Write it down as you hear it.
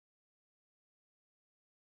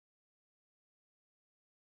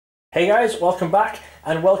Hey guys, welcome back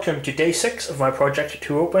and welcome to day 6 of my project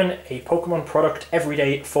to open a Pokemon product every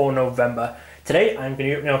day for November. Today I'm going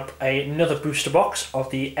to open up another booster box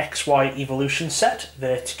of the XY Evolution set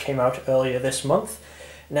that came out earlier this month.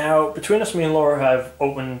 Now, between us, me and Laura have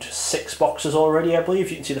opened 6 boxes already, I believe.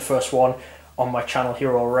 You can see the first one on my channel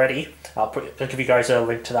here already. I'll give you guys a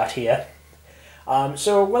link to that here.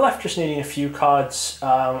 So we're left just needing a few cards.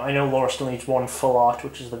 I know Laura still needs 1 full art,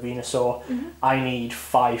 which is the Venusaur. I need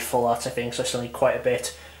 5 full arts, I think, so I still need quite a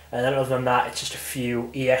bit. And then other than that, it's just a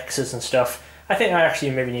few EXs and stuff. I think I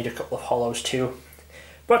actually maybe need a couple of holos too.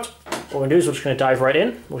 But what we're going to do is we're just going to dive right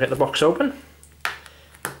in. We'll get the box open.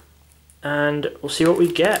 And we'll see what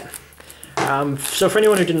we get. So for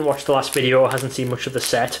anyone who didn't watch the last video or hasn't seen much of the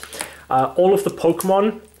set, all of the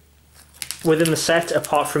Pokemon within the set,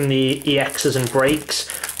 apart from the EXs and breaks,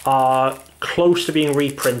 are close to being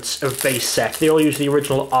reprints of base set. They all use the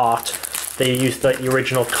original art, they use the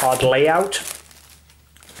original card layout,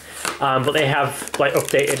 but they have like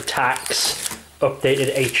updated attacks,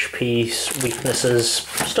 updated HPs, weaknesses,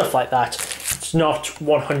 stuff like that. It's not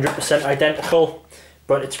 100% identical,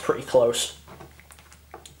 but it's pretty close.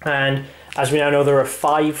 And as we now know, there are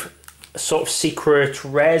 5 sort of secret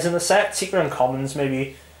rares in the set, secret uncommons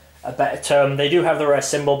maybe a better term. They do have the rare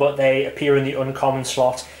symbol, but they appear in the uncommon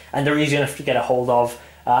slot, and they're easy enough to get a hold of.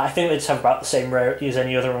 I think they just have about the same rarity as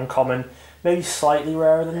any other uncommon, maybe slightly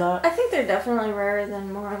rarer than that. I think they're definitely rarer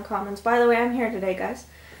than more uncommons. By the way, I'm here today, guys.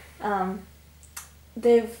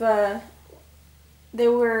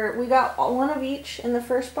 We got 1 of each in the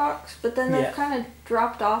first box, but then they've kind of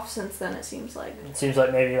dropped off since then, it seems like. It seems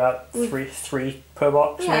like maybe about three per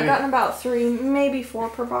box, yeah, maybe? I've gotten about 3, maybe 4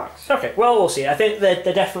 per box. Okay, well, we'll see. I think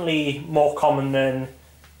they're definitely more common than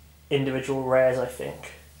individual rares, I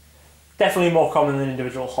think. Definitely more common than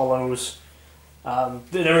individual holos.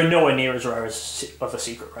 They're nowhere near as rare as other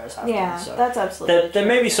secret rares have been, so that's absolutely they're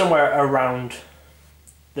maybe somewhere around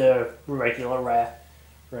the regular rare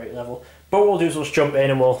rate level. But what we'll do is we'll just jump in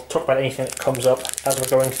and we'll talk about anything that comes up as we're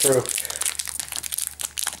going through.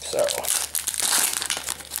 So,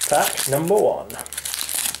 pack number 1.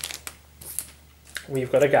 We've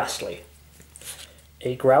got a Ghastly,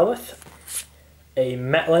 a Growlithe, a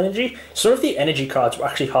Metal Energy. Some of the energy cards were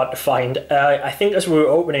actually hard to find. I think as we were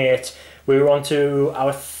opening it, we were on to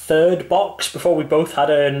our 3rd box before we both had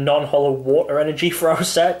a non-holo water energy for our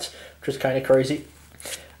set, which was kind of crazy.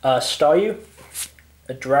 Staryu,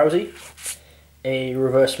 a Drowsy, a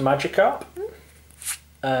Reverse Magikarp,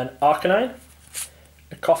 an Arcanine,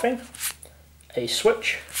 a Koffing, a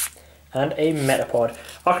Switch, and a Metapod.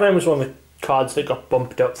 Arcanine was one of the cards that got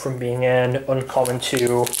bumped up from being an uncommon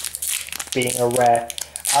to being a rare.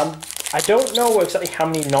 I don't know exactly how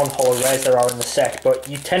many non-holo rares there are in the set, but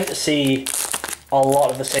you tend to see a lot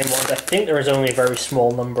of the same ones. I think there is only a very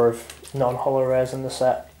small number of non-holo rares in the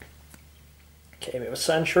set. Okay, we have a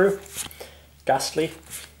Sandshrew, Ghastly,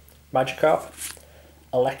 Magikarp,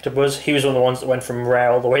 Electabuzz, he was one of the ones that went from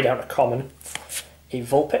rare all the way down to common, a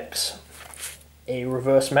Vulpix, a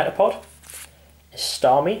Reverse Metapod, a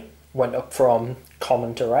Starmie, went up from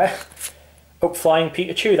common to rare, Flying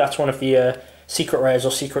Pikachu, that's one of the secret rares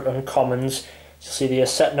or secret uncommons. You'll see the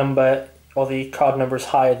set number or the card number is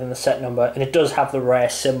higher than the set number, and it does have the rare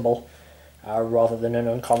symbol rather than an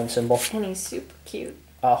uncommon symbol. And he's super cute.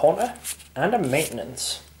 A Haunter, and a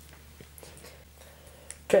Maintenance.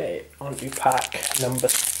 Okay, on to pack number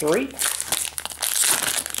 3.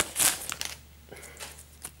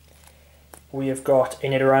 We have got a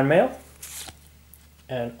Nidoran Male,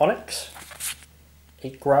 an Onix,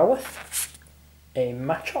 a Growlithe, a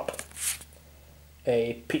Machop,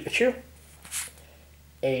 a Pikachu,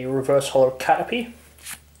 a Reverse Holo Caterpie.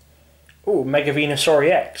 Ooh, Mega Venusaur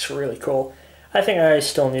EX, really cool. I think I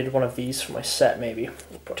still need one of these for my set, maybe.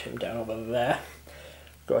 We'll put him down over there.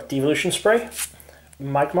 Got Devolution Spray,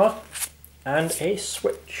 Magmar, and a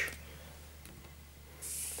Switch.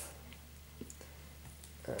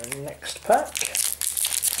 Next pack.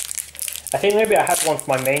 I think maybe I had one for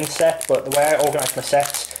my main set, but the way I organised my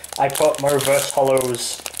sets, I put my reverse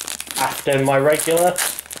holos after my regular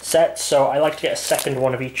set, so I like to get a second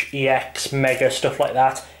one of each EX, Mega, stuff like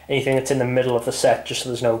that. Anything that's in the middle of the set, just so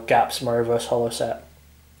there's no gaps in my reverse holo set.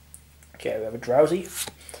 Okay, we have a Drowsy,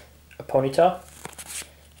 a Ponyta,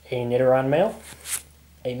 a Nidoran Male,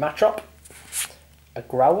 a Machop, a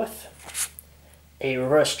Growlithe, a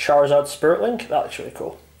Reverse Charizard Spirit Link, that looks really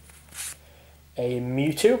cool, a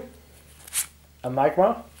Mewtwo, a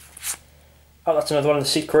Magmar. Oh, that's another one of the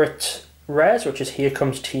secret rares, which is Here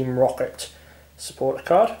Comes Team Rocket supporter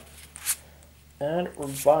card. And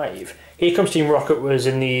Revive. Here Comes Team Rocket was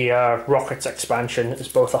in the Rockets expansion as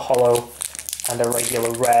both a holo and a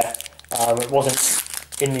regular rare. It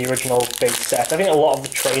wasn't in the original base set. I think a lot of the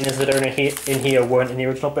trainers that are in here weren't in the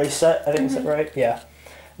original base set. I think is that right? Yeah.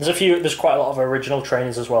 There's quite a lot of original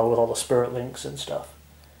trainers as well with all the spirit links and stuff.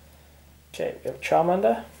 Okay, we have a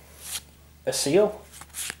Charmander, a Seal,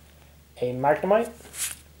 a Magnemite,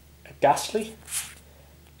 a Ghastly,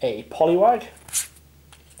 a Poliwag.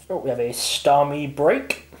 Oh, we have a Starmie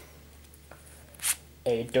Break,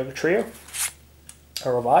 a Dugtrio,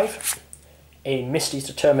 a Revive, a Misty's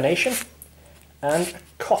Determination, and a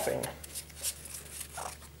Coughing.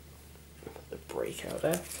 Put the Break out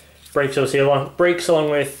there. Breaks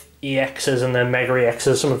along with EXs and the Mega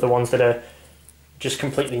EXs, some of the ones that are just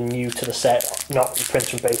completely new to the set, not reprints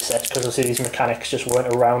from base sets, because obviously these mechanics just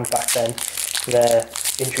weren't around back then. They're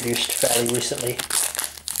introduced fairly recently.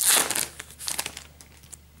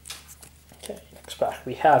 Okay, next pack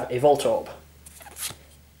we have a Voltorb,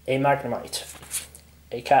 a Magnemite,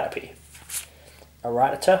 a Caterpie, a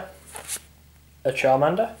Rattata, a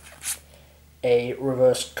Charmander, a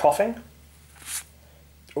Reverse Coughing.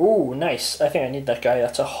 Ooh, nice. I think I need that guy.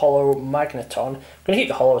 That's a Holo Magneton. I'm going to keep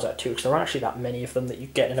the Holos out too, because there aren't actually that many of them that you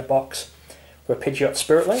get in a box. We have a Pidgeot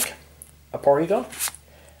Spirit Link, a Porygon,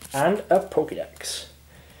 and a Pokédex.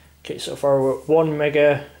 Okay, so far we're 1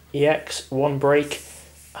 Mega EX, 1 Break,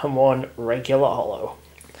 and 1 regular Holo.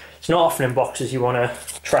 It's not often in boxes you want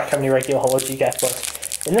to track how many regular Holos you get,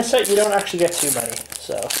 but in this set you don't actually get too many,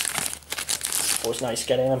 so it's always nice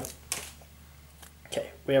getting them.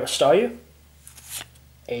 Okay, we have a Staryu,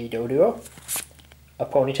 a Doduo, a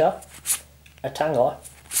Ponyta, a Tangela,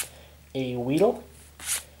 a Weedle,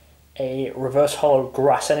 a Reverse Holo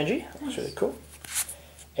Grass Energy, that's really cool,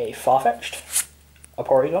 a Farfetch'd, a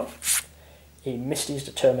Porygon, a Misty's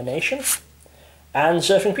Determination, and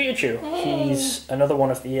Surfing Pikachu. He's another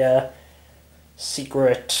one of the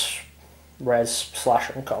secret res /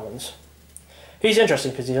 uncommons. He's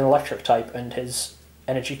interesting because he's an electric type and his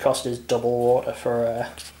energy cost is double water for...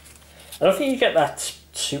 I don't think you get that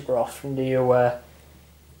super often, do you?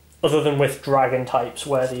 Other than with dragon types,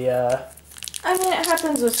 where the... I mean, it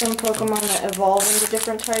happens with some Pokemon that evolve into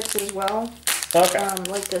different types as well. Okay.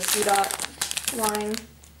 Like the Seedot line.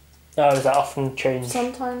 Oh, does that often change?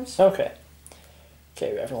 Sometimes. Okay.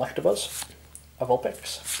 Okay, we have an Electabuzz, a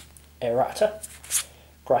Vulpix, a Rattata,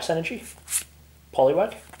 Grass Energy,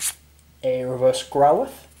 Poliwag, a Reverse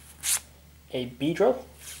Growlithe, a Beedrill,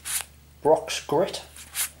 Brock's Grit,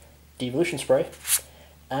 Devolution Spray,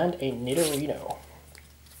 and a Nidorino.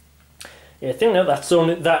 Yeah, I think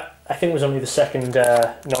that I think was only the second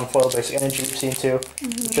non-foil basic energy we've seen too,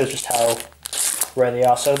 which shows just how rare they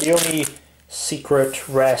are. So the only secret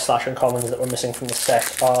rare / uncommons that we're missing from the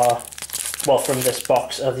set are, well, from this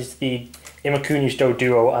box, are the Imakuni's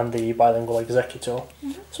Doduo and the Bilingual Executor.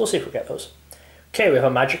 So we'll see if we get those. Okay, we have a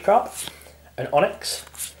Magikarp, an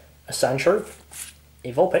Onix, a Sandshrew,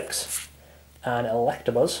 a Vulpix, an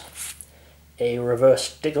Electabuzz, a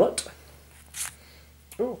Reverse Diglett.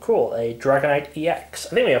 Oh, cool, a Dragonite EX. I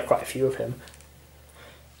think we have quite a few of him.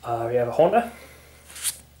 We have a Haunter.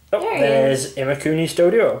 Oh, there's Imakuni's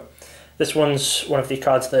Doduo. This one's one of the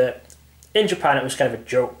cards that, in Japan, it was kind of a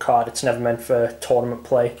joke card. It's never meant for tournament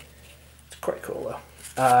play. It's quite cool,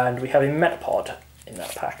 though. And we have a Metapod in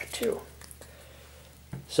that pack, too.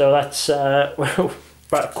 So that's about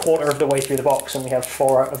a quarter of the way through the box, and we have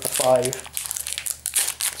 4 out of the 5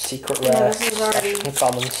 secret rare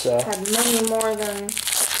uncommons. So had many more than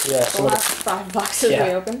the last 5 boxes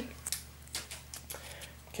we opened.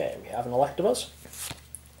 Okay, we have an Electabuzz,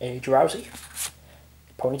 a Drowsy,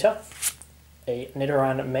 a Ponyta, a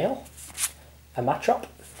Nidoran Male, a Machop,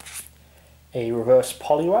 a Reverse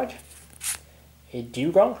Poliwag, a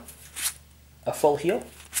Dewgong, a Full Heal,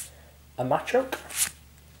 a Machoke,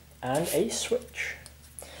 and a Switch.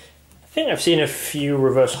 I think I've seen a few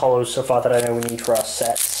Reverse Holos so far that I know we need for our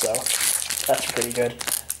sets, so that's pretty good.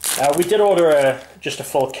 We did order just a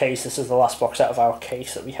full case. This is the last box out of our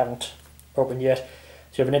case that we haven't opened yet.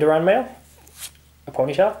 So you have a Nidoran Male, a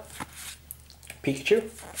Ponyta, Pikachu,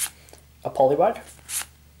 a Poliwag,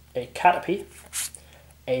 a Caterpie,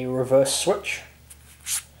 a Reverse Switch.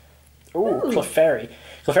 Ooh, Clefairy.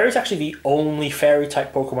 Clefairy is actually the only fairy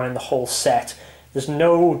type Pokemon in the whole set. There's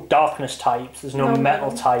no darkness types, there's no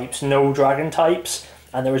metal types, no dragon types,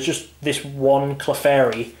 and there was just this one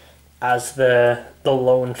Clefairy as the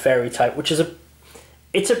lone fairy type, which is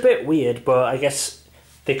it's a bit weird, but I guess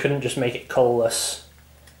they couldn't just make it colorless.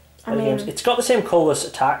 I mean, it's got the same colorless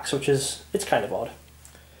attacks, it's kind of odd.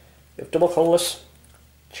 We have double colorless,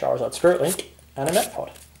 Charizard Spirit Link, and a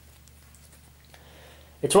Metapod.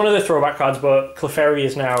 It's one of the throwback cards, but Clefairy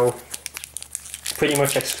is now pretty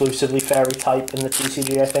much exclusively fairy type in the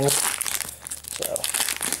TCG, I think.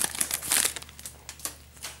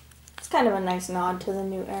 kind of a nice nod to the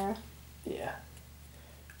new era. Yeah.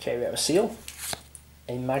 Okay, we have a Seal,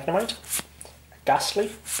 a Magnemite, a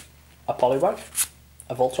Ghastly, a Poliwag,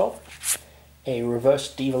 a Voltorb, a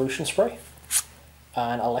Reverse Devolution Spray,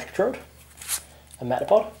 an Electrode, a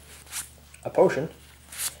Metapod, a Potion,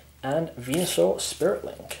 and Venusaur Spirit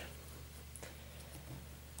Link.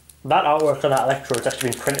 That artwork on that Electrode's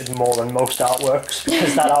actually been printed more than most artworks,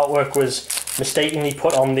 because that artwork was mistakenly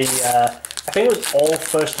put on the, I think it was all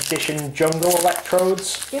first edition Jungle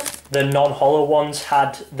Electrodes. Yep. The non-hollow ones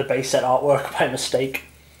had the base set artwork by mistake.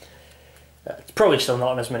 It's probably still not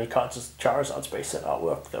on as many cards as Charizard's base set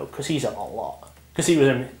artwork though, because he's on a lot. Because he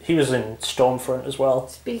was in Stormfront as well.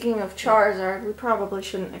 Speaking of Charizard, we probably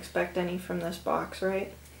shouldn't expect any from this box,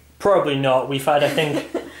 right? Probably not. We've had, I think,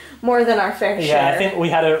 more than our fair share. Yeah, I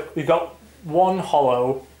think we got one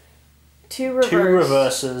hollow, two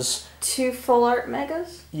reverses, two full art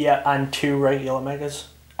megas. Yeah, and two regular megas,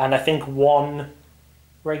 and I think one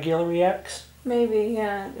regular EX. Maybe,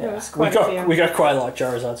 yeah. It was we got quite a lot of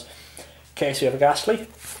Charizards. Okay, so we have a Ghastly,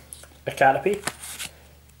 a Caterpie,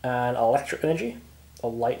 an Electric Energy,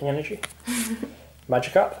 or Lightning Energy,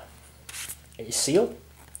 Magikarp, a Seal,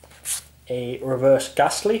 a Reverse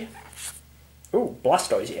Ghastly. Ooh,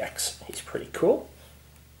 Blastoise EX. He's pretty cool.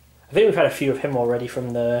 I think we've had a few of him already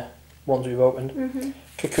from the ones we've opened.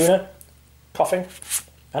 Kakuna, Coughing,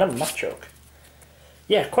 and a Machoke.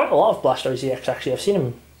 Yeah, quite a lot of Blastoise EX actually. I've seen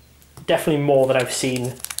him definitely more than I've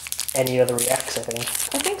seen any other EX, I think.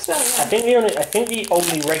 I think so, yeah. I think the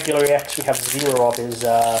only regular EX we have zero of is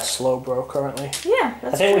Slowbro currently. Yeah,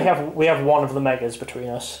 that's I think true. we have one of the megas between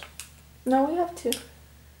us. No, we have two.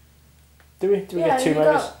 Do we? Do we get two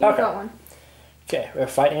megas? You got one. Okay, we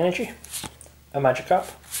have Fighting Energy, a Magikarp,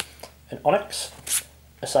 an Onix,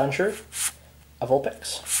 a Sandshrew, a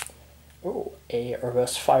Vulpix, ooh, a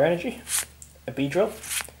Reverse Fire Energy, a Beedrill,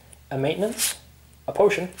 a Maintenance, a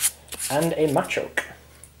Potion, and a Machoke.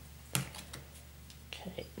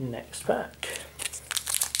 Okay, next pack.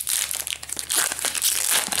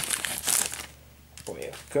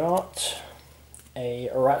 We've got a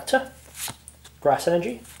Rattata, Grass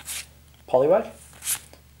Energy, Poliwag,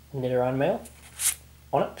 Nidoran Male,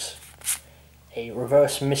 Onix, a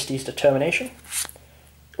Reverse Misty's Determination.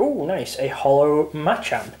 Ooh, nice, a Hollow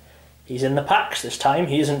Machamp. He's in the packs this time.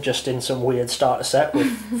 He isn't just in some weird starter set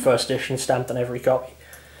with first edition stamped on every copy.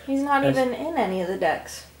 He's not even in any of the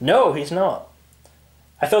decks. No, he's not.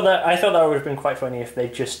 I thought that would have been quite funny if they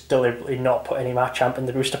just deliberately not put any Machamp in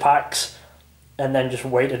the booster packs, and then just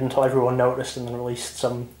waited until everyone noticed and then released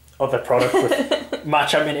some other product with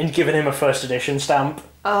Machamp in and given him a first edition stamp.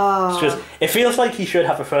 Oh. It feels like he should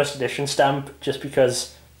have a first edition stamp just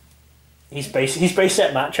because he's base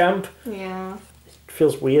set Machamp. Yeah. It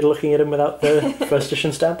feels weird looking at him without the first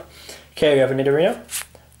edition stamp. Okay, we have a Nidorino,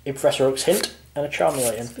 a Professor Oak's Hint, and a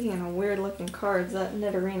Charmeleon. Speaking of weird looking cards, that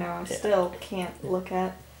Nidorino I still can't look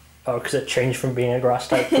at. Oh, because it changed from being a grass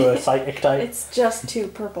type to a psychic type. It's just too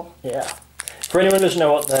purple. Yeah. For anyone who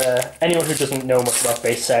doesn't know much about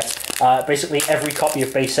base set, basically every copy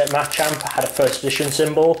of base set Machamp had a first edition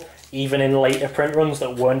symbol, even in later print runs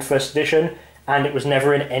that weren't first edition, and it was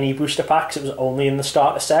never in any booster packs. It was only in the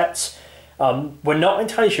starter sets. We're not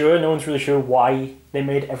entirely sure. No one's really sure why they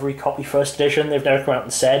made every copy first edition. They've never come out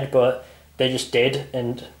and said, but they just did,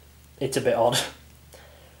 and it's a bit odd.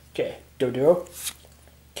 Okay, Doduro,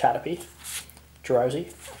 Caterpie,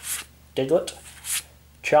 Drowsy, Diglett,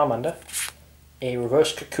 Charmander, a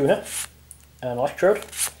Reverse Kakuna, an Electrode,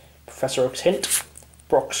 Professor Oak's Hint,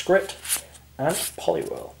 Brock's Grit, and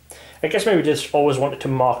Poliwhirl. I guess maybe just always wanted to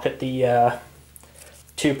market the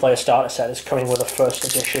two-player starter set as coming with a first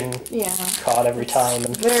edition card every time.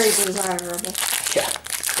 And very desirable. Yeah,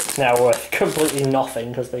 it's now worth completely nothing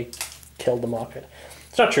because they killed the market.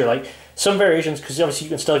 It's not true, like, some variations, because obviously you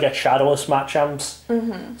can still get shadowless Machamps,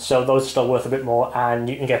 so those are still worth a bit more, and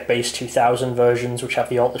you can get base 2000 versions, which have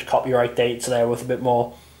the altered copyright date, so they're worth a bit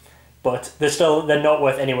more. But they're not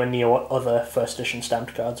worth anywhere near what other first edition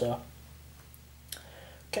stamped cards are.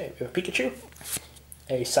 Okay, we have a Pikachu,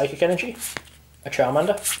 a Psychic Energy, a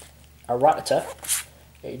Charmander, a Rattata,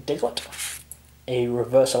 a Diglett, a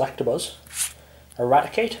Reverse Electabuzz, a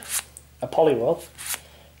Raticate, a Poliwhirl,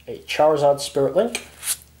 a Charizard Spirit Link,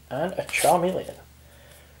 and a Charmeleon.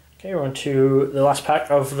 Okay, we're on to the last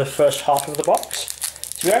pack of the first half of the box.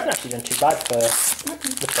 So we haven't actually done too bad for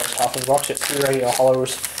the first half of the box. It's 3 regular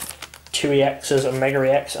hollows, 2 EXs, a Mega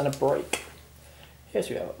EX, and a break. Here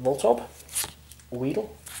we have Voltorb,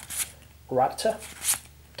 Weedle, Rattata,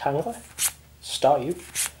 Tangler, Staryu,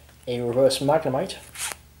 a Reverse Magnemite.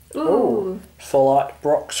 Ooh. Full art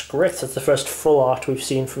Brock's Grit. That's the first full art we've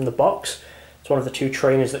seen from the box. It's one of the two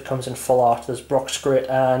trainers that comes in full art. There's Brock's Grit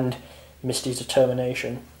and Misty's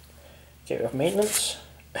Determination. Okay, we have Maintenance,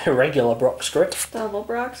 a regular Brock's Grit, double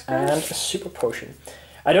Brock's Grit, and a Super Potion.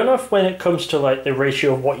 I don't know if when it comes to like the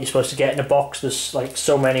ratio of what you're supposed to get in a box, there's like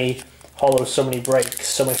so many holos, so many breaks,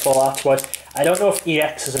 so many full arts, but I don't know if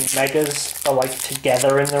EXs and Megas are like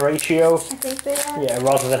together in the ratio. I think they are. Yeah,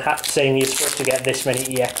 rather than saying you're supposed to get this many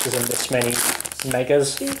EXs and this many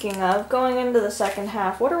Megas. Speaking of, going into the second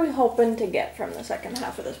half, what are we hoping to get from the second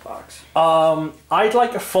half of this box? I'd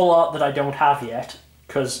like a full art that I don't have yet,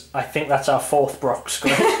 because I think that's our 4th Brock's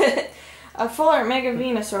Grit. A full art Mega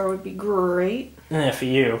Venusaur would be great. Yeah, for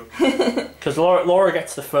you. Because Laura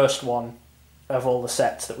gets the first one of all the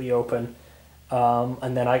sets that we open,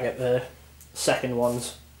 and then I get the second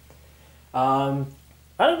ones. I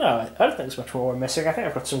don't know. I don't think there's much more we're missing. I think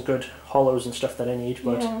I've got some good holos and stuff that I need,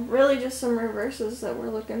 but yeah, really just some reverses that we're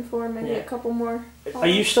looking for. Maybe a couple more. Are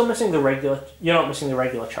you still missing the regular? You're not missing the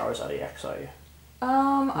regular Charizard EX, are you?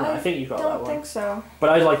 No, I think you got that one. Don't think so.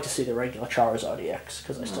 But I'd like to see the regular Charizard EX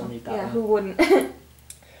because I still need that. Yeah, one. who wouldn't?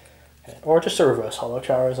 Or just a reverse holo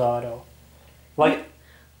Charizard, or like.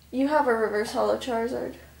 You have a reverse holo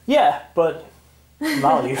Charizard. Yeah, but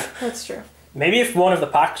value. That's true. Maybe if one of the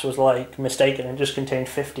packs was like mistaken and just contained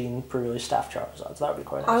 15 pre-release staff Charizards, that would be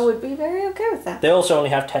quite nice. I would be very okay with that. They also only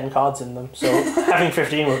have 10 cards in them, so having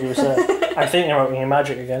 15 would be absurd. I'm thinking about being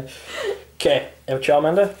Magic again. Okay, I have a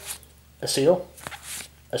Charmander, a Seal,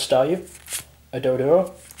 a Staryu, a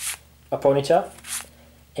Doduo, a Ponyta,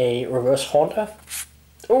 a Reverse Haunter.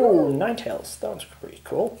 Oh, Ninetales. That one's pretty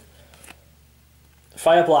cool.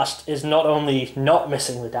 Fire Blast is not only not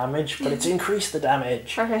missing the damage, but it's increased the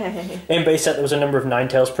damage. In base set, there was a number of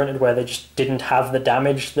Ninetales printed where they just didn't have the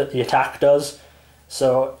damage that the attack does.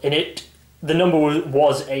 So in it, the number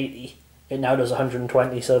was 80. It now does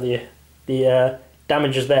 120, so the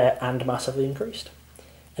damage is there and massively increased.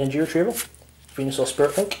 Energy Retrieval, Venusaur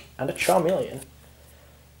Spirit Link, and a Charmeleon.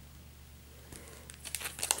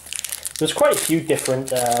 There's quite a few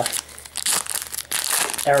different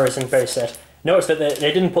errors in base set. Notice that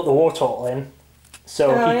they didn't put the Wartortle in,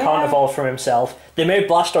 so he can't evolve from himself. They made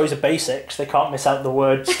Blastoise a basics. They can't miss out the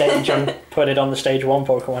word stage and put it on the stage 1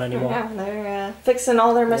 Pokemon anymore. Yeah, they're fixing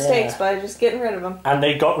all their mistakes by just getting rid of them. And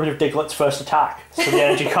they got rid of Diglett's first attack, so the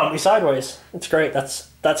energy can't be sideways. It's great.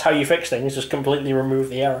 That's how you fix things, just completely remove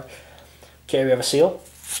the error. Okay, we have a Seal,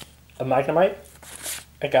 a Magnemite,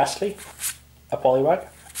 a Ghastly, a Poliwag,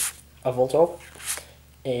 a Voltorb,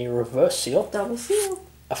 a Reverse Seal, double Seal,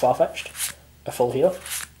 a Farfetch'd, a Full Heal,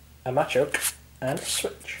 a Machoke, and a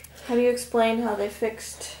Switch. How do you explain how they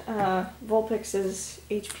fixed Vulpix's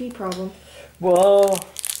HP problem? Well,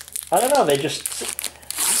 I don't know, I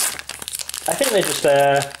think they just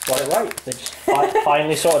got it right. They just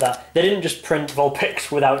finally sorted that. They didn't just print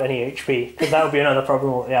Vulpix without any HP, because that would be another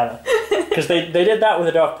problem altogether. Because they did that with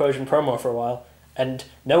the Dark Persian promo for a while, and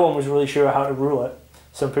no one was really sure how to rule it.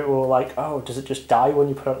 Some people were like, oh, does it just die when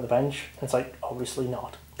you put it on the bench? And it's like, obviously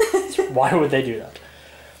not. Why would they do that?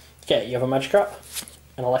 Okay, you have a Magikarp,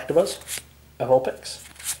 an Electabuzz, a Vulpix,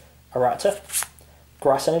 a Rattata,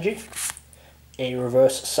 Grass Energy, a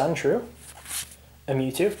Reverse Sandshrew, a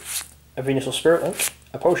Mewtwo, a Venusaur Spirit Link,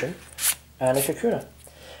 a Potion, and a Kakuna.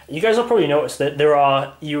 You guys will probably notice that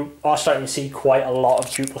you are starting to see quite a lot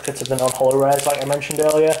of duplicates of the non-holo rares, like I mentioned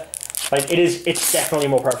earlier. Like it's definitely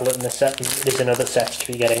more prevalent in this set than it is in other sets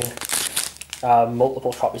to be getting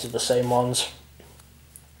multiple copies of the same ones.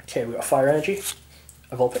 Okay, we've got Fire Energy,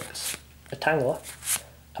 a Vulpix, a Tangela,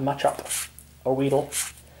 a Machop, a Weedle,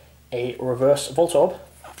 a Reverse Voltorb.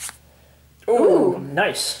 Ooh,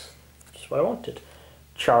 nice. That's what I wanted.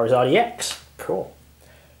 Charizard EX, cool.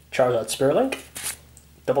 Charizard Spirit Link,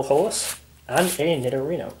 Double Colorless, and a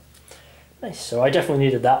Nidorino. Nice, so I definitely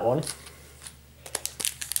needed that one.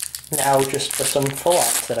 Now just for some full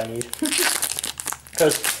art that I need.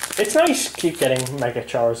 Because it's nice to keep getting Mega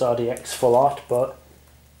Charizard EX full art, but...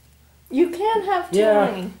 You can have too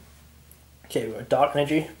many. Okay, we've got Dark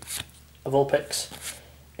Energy, a Vulpix,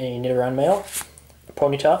 a Nidoran Male, a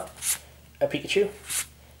Ponyta, a Pikachu,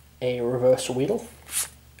 a Reverse Weedle,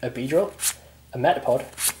 a Beedrill, a Metapod,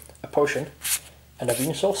 a Potion, and a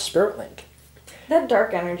Venusaur Spirit Link. That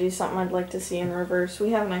Dark Energy is something I'd like to see in reverse. We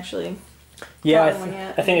haven't actually gotten one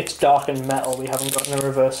yet. I think it's Dark and Metal we haven't gotten a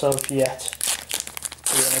reverse of yet.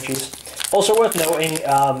 The energies. Also worth noting,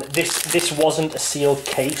 this wasn't a sealed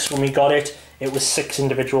case when we got it. It was 6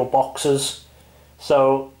 individual boxes.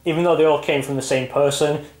 So even though they all came from the same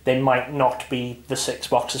person, they might not be the 6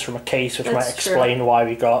 boxes from a case, which might explain why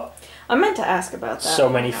we got. I meant to ask about that. So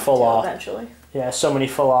many full art. Eventually. Yeah, so many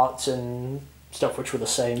full arts and stuff which were the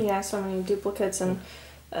same. Yeah, so many duplicates, and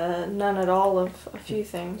None at all of a few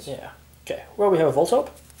things. Yeah. Okay. Well, we have a Voltorb,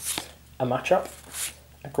 a Matchup,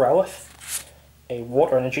 a Growlithe, a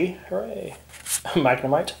Water Energy, hooray, a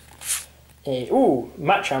Magnemite,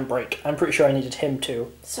 Machamp Break. I'm pretty sure I needed him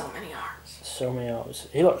too. So many arms. So many arms.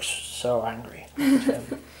 He looks so angry. Look at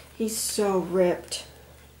him. He's so ripped.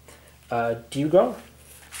 Dewgong,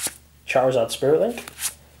 Charizard Spirit Link,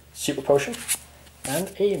 Super Potion, and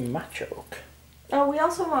a Machoke. Oh, we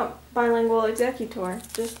also want bilingual executor.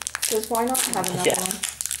 Just why not have another one?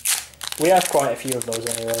 We have quite a few of those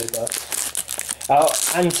anyway, but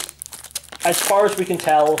and as far as we can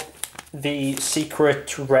tell, the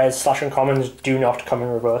secret res / uncommons do not come in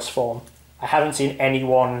reverse form. I haven't seen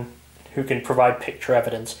anyone who can provide picture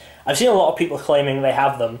evidence. I've seen a lot of people claiming they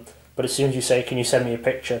have them, but as soon as you say, "Can you send me a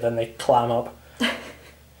picture?" then they clam up.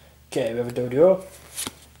 Okay, we have a Doduo,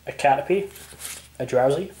 a Caterpie, a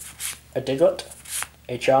Drowsy, a Diglett,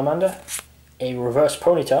 a Charmander, a Reverse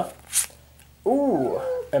Ponyta,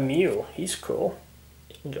 a Mew, he's cool,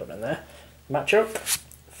 he can go down there, Machoke,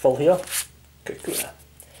 Full Heal, Kakuna.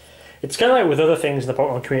 It's kind of like with other things in the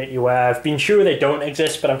Pokemon community where I've been sure they don't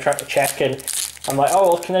exist, but I'm trying to check and I'm like,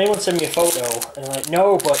 oh, well, can anyone send me a photo? And I'm like,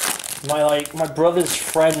 no, but my brother's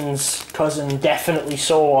friend's cousin definitely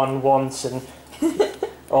saw one once, and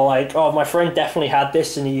or like, oh, my friend definitely had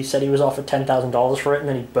this and he said he was offered $10,000 for it and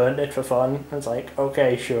then he burnt it for fun. And it's like,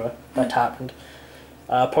 okay, sure, that happened.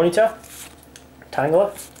 Ponyta,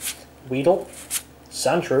 Tangela, Weedle,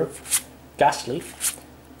 Sandshrew, Ghastly,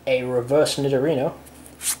 a Reverse Nidorino,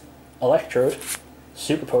 Electrode,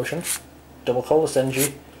 Super Potion, Double Colorless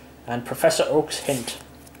Energy, and Professor Oak's Hint.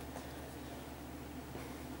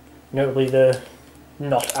 Notably the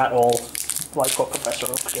not at all like what Professor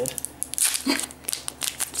Oak did.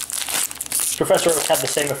 Professor Oak had the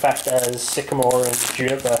same effect as Sycamore and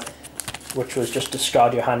Juniper, which was just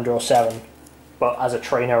discard your hand, draw 7, but as a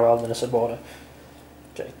trainer rather than a supporter.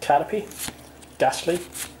 Okay, Caterpie, Ghastly,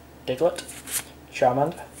 Diglett,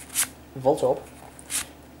 Charmander, Voltorb,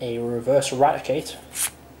 a Reverse Raticate,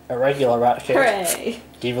 a regular Raticate, Hooray!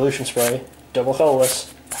 Devolution Spray, Double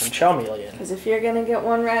Colorless, and Charmeleon. Because if you're gonna get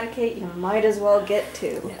one Raticate, you might as well get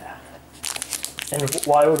two. Yeah. And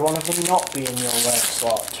why would one of them not be in your rare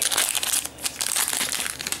slot?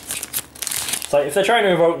 It's like, if they're trying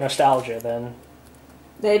to evoke nostalgia, then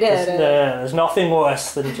They did. there's nothing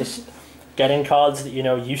worse than just getting cards that you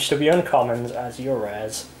know used to be uncommons as your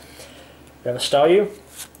rares. We have a Staryu,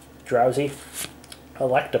 Drowsy,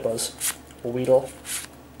 Electabuzz, Weedle,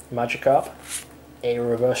 Magikarp, a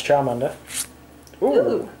Reverse Charmander.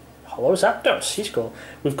 Ooh. Holo Zapdos, he's cool.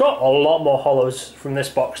 We've got a lot more holos from this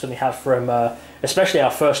box than we have from, especially our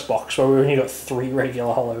first box where we only got 3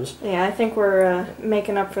 regular holos. Yeah, I think we're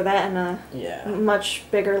making up for that in a much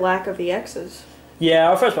bigger lack of the X's. Yeah,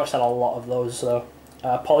 our first box had a lot of those though.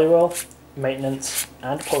 Poliwhirl, Maintenance,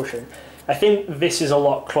 and Potion. I think this is a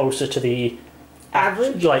lot closer to the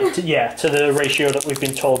average? To the ratio that we've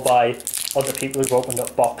been told by other people who've opened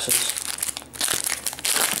up boxes.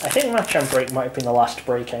 I think Machamp Break might have been the last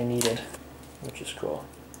break I needed, which is cool.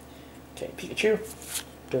 Okay, Pikachu,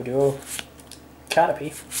 Doduo,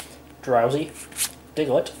 Caterpie, Drowsy,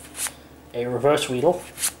 Diglett, a Reverse Weedle,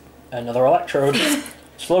 another Electrode,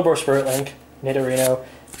 Slowbro Spirit Link, Nidorino,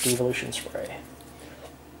 Devolution Spray.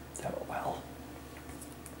 Oh well.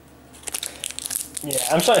 Yeah,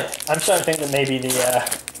 I'm starting to think that maybe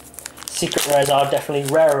the secret rares are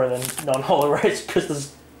definitely rarer than non-holo rares because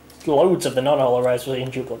there's loads of the non-holo rares we're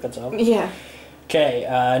seeing duplicates of. Yeah. Okay,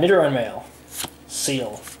 Nidoran Male,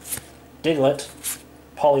 Seal, Diglett,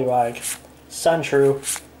 Poliwag,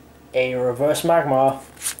 Sandshrew, a Reverse Magmar,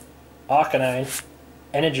 Arcanine,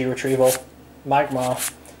 Energy Retrieval,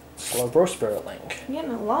 Magmar, Slowbro Spirit Link. You're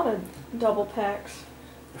getting a lot of double packs.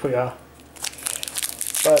 We are.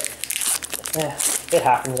 But, it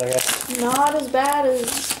happens, I guess. Not as bad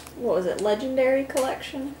as, what was it, Legendary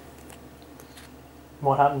Collection?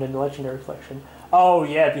 What happened in the Legendary Collection? Oh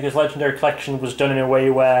yeah, because Legendary Collection was done in a way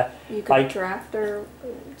where you could draft or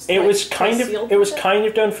it was kind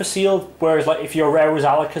of done for sealed, whereas like if your rare was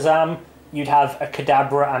Alakazam, you'd have a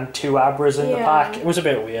Kadabra and 2 Abras in the pack. It was a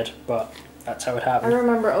bit weird, but that's how it happened. I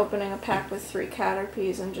remember opening a pack with 3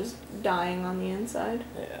 Caterpies and just dying on the inside.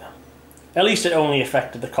 Yeah. At least it only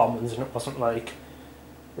affected the commons and it wasn't like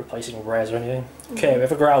replacing rares or anything. Okay, we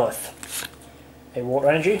have a Growlithe, a Water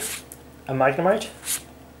Energy, a Magnemite,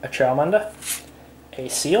 a Charmander, a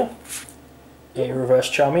Seal, a Reverse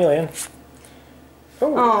Charmeleon.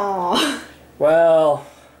 Oh. Well,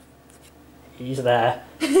 he's there.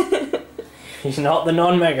 He's not the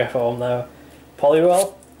non-mega form though.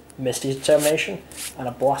 Poliwhirl, Misty's Determination, and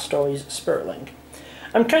a Blastoise Spirit Link.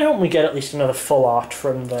 I'm kind of hoping we get at least another full art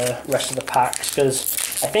from the rest of the packs, because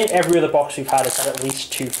I think every other box we've had has had at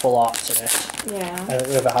least 2 full arts in it. Yeah. I don't think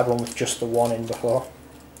we've ever had one with just the 1 in before.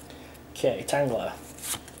 Okay, Tangler,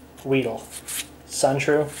 Weedle,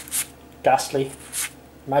 Sandshrew, Ghastly,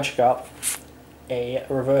 Magikarp, a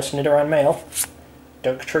reverse Nidoran male,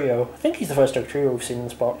 Dugtrio. I think he's the first Dugtrio we've seen in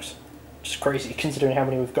this box. Which is crazy considering how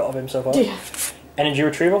many we've got of him so far. Yeah. Energy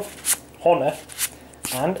Retrieval, Horneth,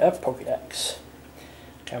 and a Pokédex.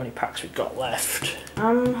 How many packs we've got left?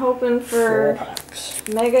 I'm hoping for 4 packs.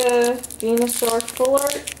 Mega Venusaur Full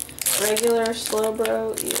Art, regular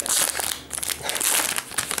Slowbro, yeah.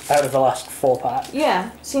 Out of the last 4 packs.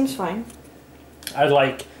 Yeah, seems fine. I'd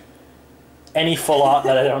like any full art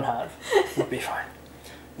that I don't have. Would be fine.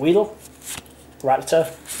 Weedle,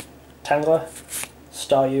 Rattata, Tangler,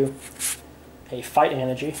 Staryu, a Fighting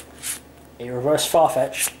Energy, a Reverse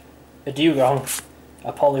Farfetch'd, a Dewgong,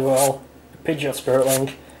 a Poliwhirl, a Pidgeot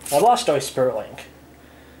Spiritling, and a Blastoise Spiritling.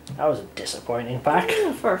 That was a disappointing pack.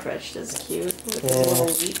 Farfetch'd is cute with his little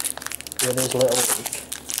leak. With his little leak.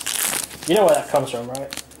 You know where that comes from,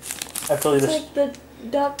 right? I believe it's like the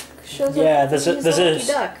duck shows yeah, up.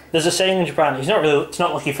 there's a saying in Japan. It's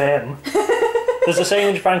not lucky for him. There's a saying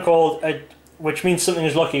in Japan called which means something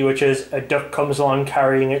is lucky, which is a duck comes along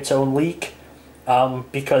carrying its own leek.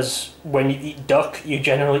 Because when you eat duck, you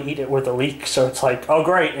generally eat it with a leek, so it's like, oh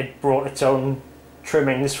great, it brought its own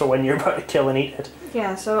trimmings for when you're about to kill and eat it.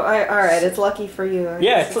 Yeah, so alright, it's lucky for you.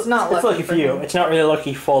 Yeah, it's not lucky for you. him. It's not really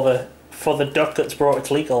lucky for the duck that's brought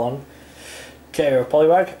its leek along. Okay, a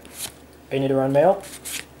Poliwag, a Nidoran male,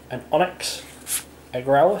 an Onix, a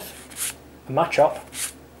Growlithe, a Machop,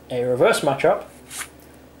 a reverse Machop.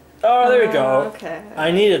 Oh, there we go. Okay.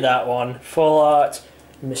 I needed that one. Full art,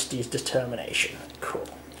 Misty's Determination. Cool.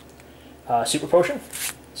 Super Potion,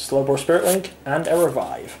 Slowbro Spiritling, and a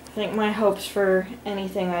Revive. I think my hopes for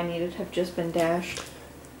anything I needed have just been dashed.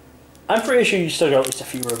 I'm pretty sure you still got at least a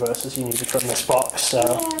few reverses you needed from this box, so... Yeah,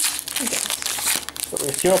 I guess. But we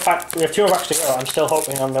have 2 more packs to go. I'm still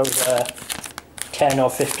hoping on those 10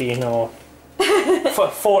 or 15 or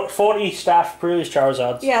 40 staff previous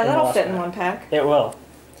Charizards. Yeah, that'll fit in one pack. It will.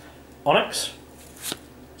 Onix,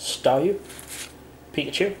 Staryu,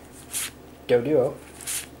 Pikachu, Doduo,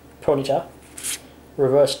 Ponyta,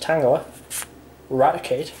 Reverse Tangela,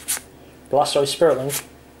 Raticate, Blastoise Spiritling,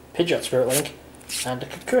 Pidgeot Spiritling, and a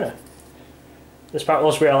Kakuna. This pack will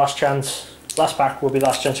also be our last chance. Last pack will be the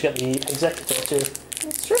last chance to get the Executor too.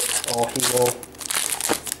 That's true. Or he will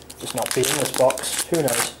just not be in this box. Who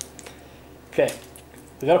knows? Okay,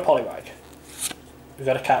 we've got a Poliwag. We've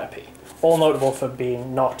got a Caterpie. All notable for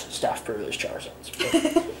being not staff privileged Charizards.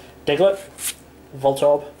 Diglett,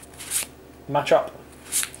 Voltorb, Machop,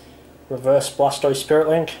 Reverse Blastoise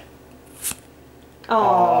Spiritling.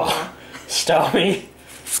 Oh. Starmie,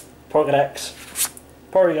 Pokédex,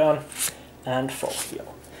 Porygon, and Full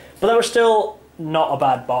Heal. But that was still not a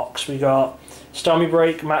bad box. We got Starmie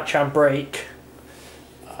Break, Machamp Break.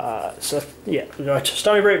 So yeah, we got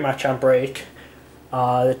Starmie Break, Machamp Break.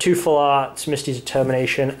 The 2 full arts, Misty's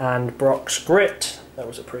Determination, and Brock's Grit. That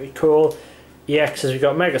was a pretty cool. EXs, we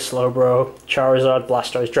got Mega Slowbro, Charizard,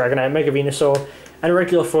 Blastoise, Dragonite, Mega Venusaur, and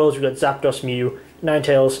regular foils, we got Zapdos, Mew,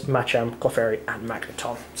 Ninetales, Machamp, Clefairy, and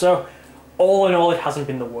Magneton. So, all in all, it hasn't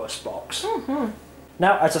been the worst box.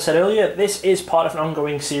 Now, as I said earlier, this is part of an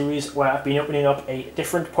ongoing series where I've been opening up a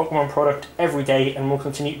different Pokemon product every day and will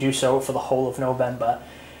continue to do so for the whole of November.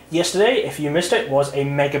 Yesterday, if you missed it, was a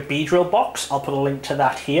Mega Beedrill box. I'll put a link to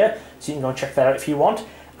that here, so you can go and check that out if you want.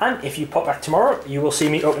 And if you pop back tomorrow, you will see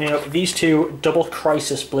me opening up these 2 Double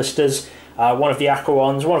Crisis blisters. One of the Aqua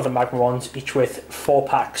ones, one of the Magma ones, each with 4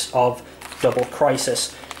 packs of Double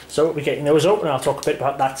Crisis. So we'll be getting those open. I'll talk a bit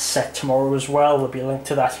about that set tomorrow as well. There'll be a link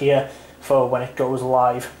to that here for when it goes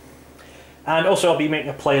live. And also I'll be making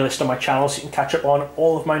a playlist on my channel so you can catch up on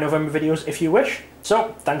all of my November videos if you wish.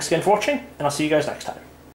 So thanks again for watching, and I'll see you guys next time.